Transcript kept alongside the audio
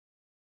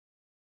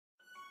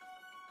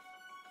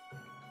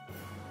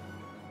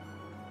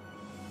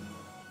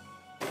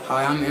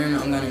Hi, I'm Aaron.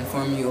 I'm going to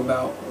inform you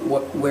about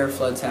where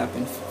floods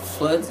happen.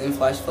 Floods and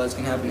flash floods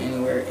can happen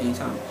anywhere,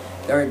 anytime.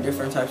 There are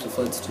different types of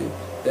floods too.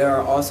 There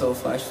are also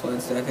flash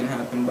floods that can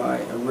happen by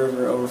a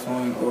river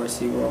overflowing or a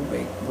seawall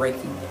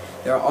breaking.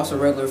 There are also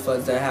regular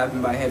floods that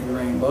happen by heavy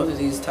rain. Both of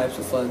these types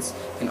of floods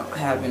can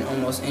happen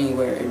almost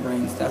anywhere it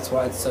rains. That's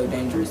why it's so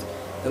dangerous.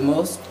 The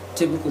most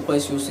typical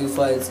place you'll see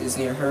floods is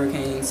near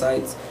hurricane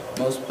sites.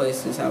 Most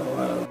places have a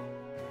lot of them.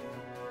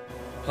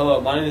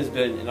 Hello, my name is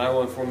Ben, and I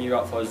will inform you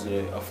about floods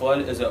today. A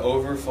flood is an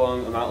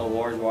overflowing amount of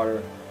large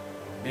water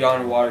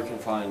beyond water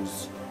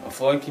confines. A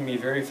flood can be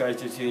very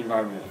effective to the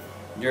environment.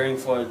 During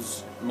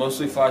floods,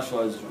 mostly flash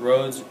floods,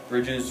 roads,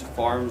 bridges,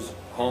 farms,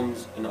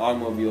 homes, and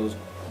automobiles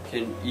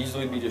can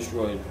easily be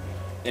destroyed,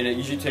 and it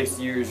usually takes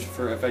years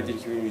for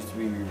affected communities to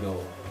be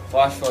rebuilt.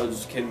 Flash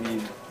floods can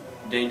be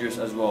dangerous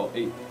as well.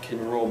 It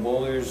can roll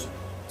boulders,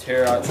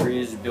 tear out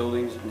trees,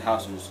 buildings, and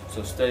houses,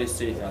 so stay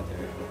safe out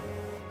there.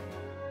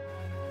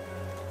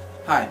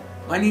 Hi,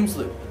 my name's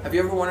Luke. Have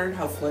you ever wondered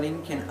how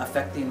flooding can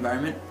affect the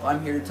environment? Well,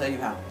 I'm here to tell you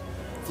how.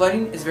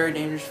 Flooding is very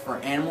dangerous for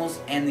animals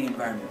and the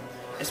environment,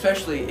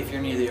 especially if you're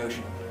near the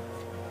ocean.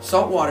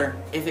 Salt water,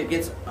 if it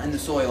gets in the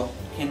soil,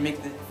 can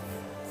make the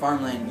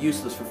farmland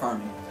useless for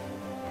farming.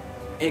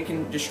 It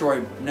can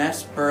destroy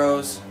nests,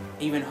 burrows,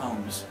 even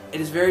homes.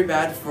 It is very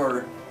bad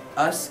for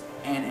us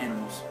and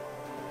animals.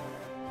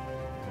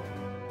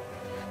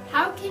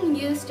 How can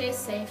you stay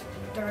safe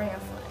during a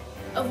flood?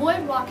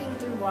 Avoid walking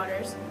through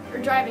waters or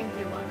driving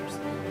through waters.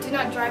 Do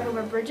not drive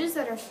over bridges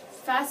that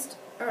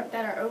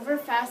are over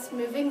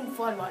fast-moving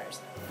floodwaters.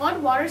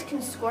 Floodwaters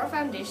can score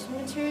foundation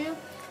material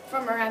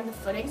from around the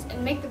footings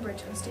and make the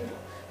bridge unstable.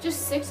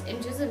 Just 6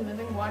 inches of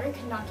moving water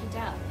can knock you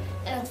down,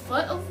 and a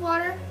foot of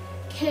water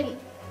can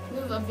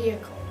move a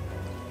vehicle.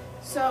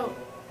 So,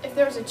 if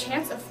there's a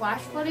chance of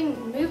flash flooding,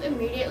 move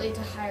immediately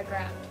to higher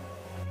ground.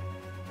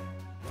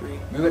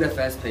 Move at a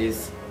fast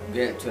pace,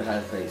 get to a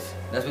high place.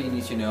 That's what you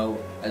need to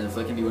know, as a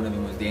flood can be one of the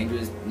most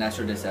dangerous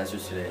natural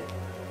disasters today.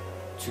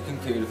 To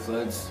conclude,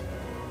 floods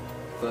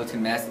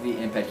can massively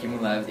impact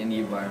human lives and the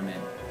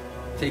environment.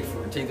 Take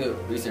the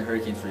recent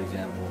hurricanes for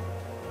example.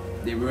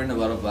 They ruined a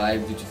lot of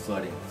lives due to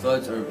flooding.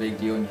 Floods are a big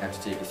deal and you have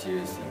to take it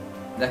seriously.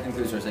 That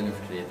concludes our segment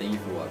for today. Thank you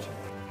for watching.